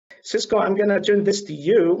Cisco, I'm going to turn this to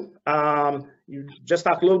you. You just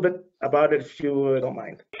talk a little bit about it if you don't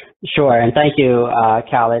mind. Sure, and thank you,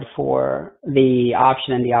 Khaled, for the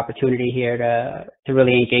option and the opportunity here to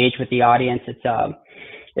really engage with the audience.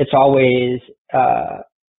 It's always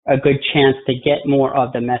a good chance to get more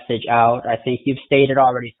of the message out. I think you've stated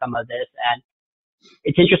already some of this, and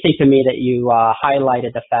it's interesting to me that you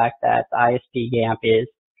highlighted the fact that ISP GAMP is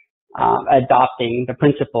adopting the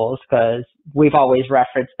principles, because we've always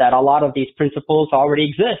referenced that a lot of these principles already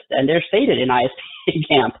exist and they're stated in ISP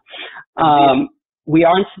GAMP. We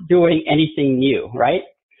aren't doing anything new, right?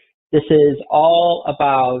 This is all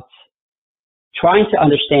about trying to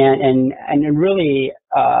understand and really,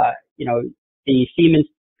 the Siemens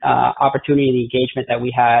opportunity and engagement that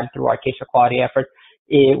we had through our case for quality efforts,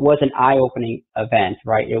 it was an eye-opening event,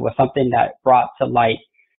 right? It was something that brought to light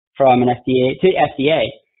from an FDA to FDA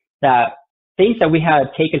that things that we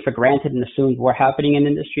had taken for granted and assumed were happening in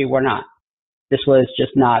industry were not. This was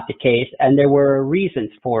just not the case, and there were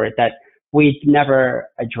reasons for it that we'd never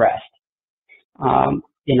addressed.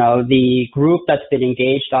 The group that's been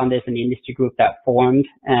engaged on this and the industry group that formed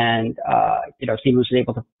and, Siemens was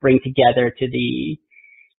able to bring together to the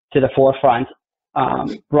forefront,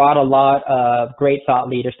 brought a lot of great thought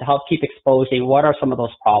leaders to help keep exposing what are some of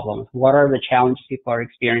those problems, what are the challenges people are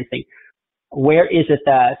experiencing, where is it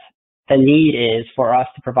that the need is for us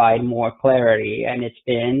to provide more clarity. And it's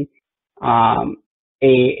been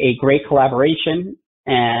a great collaboration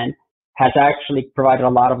and has actually provided a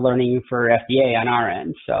lot of learning for FDA on our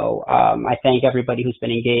end. So I thank everybody who's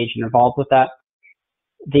been engaged and involved with that.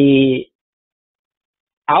 The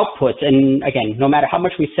outputs, and again, no matter how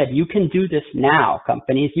much we said, you can do this now,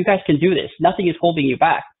 companies, you guys can do this. Nothing is holding you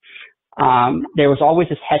back. There was always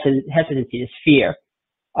this hesitancy, this fear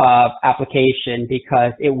of application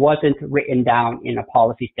because it wasn't written down in a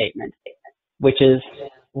policy statement, which is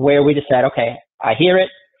where we just said, okay, I hear it.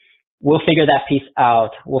 We'll figure that piece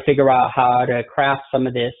out. We'll figure out how to craft some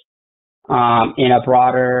of this in a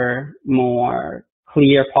broader, more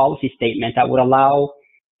clear policy statement that would allow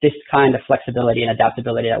this kind of flexibility and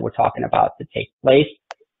adaptability that we're talking about to take place.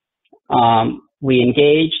 We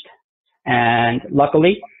engaged, and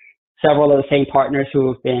luckily, several of the same partners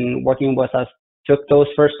who have been working with us took those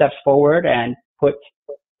first steps forward and put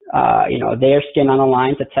their skin on the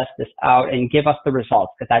line to test this out and give us the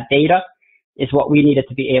results, because that data is what we needed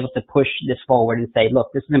to be able to push this forward and say,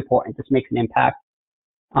 look, this is important. This makes an impact.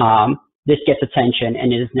 This gets attention,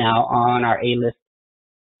 and it is now on our A-list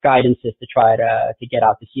guidances to try to get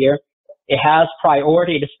out this year. It has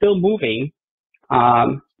priority. It is still moving.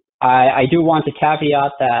 I do want to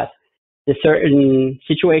caveat that the certain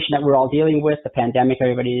situation that we're all dealing with, the pandemic,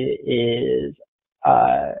 everybody is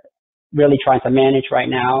really trying to manage right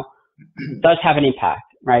now, does have an impact,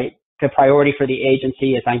 right? The priority for the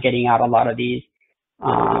agency is on getting out a lot of these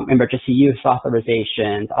emergency use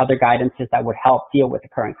authorizations, other guidances that would help deal with the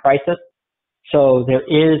current crisis. So there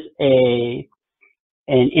is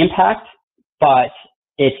an impact, but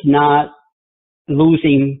it's not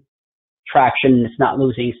losing traction. It's not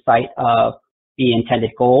losing sight of the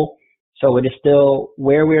intended goal. So it is still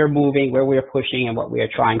where we're moving, where we're pushing, and what we are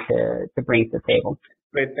trying to bring to the table.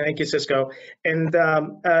 Great, thank you, Cisco. And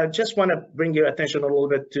just want to bring your attention a little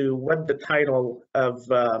bit to what the title of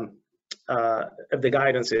the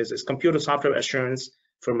guidance is Computer Software Assurance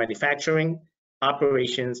for Manufacturing,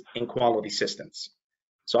 Operations, and Quality Systems.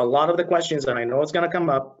 So a lot of the questions, and I know it's going to come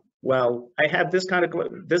up, well, I have this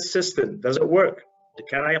this system, does it work?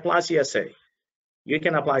 Can I apply CSA? You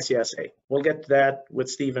can apply CSA. We'll get to that with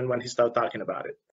Stephen when he starts talking about it.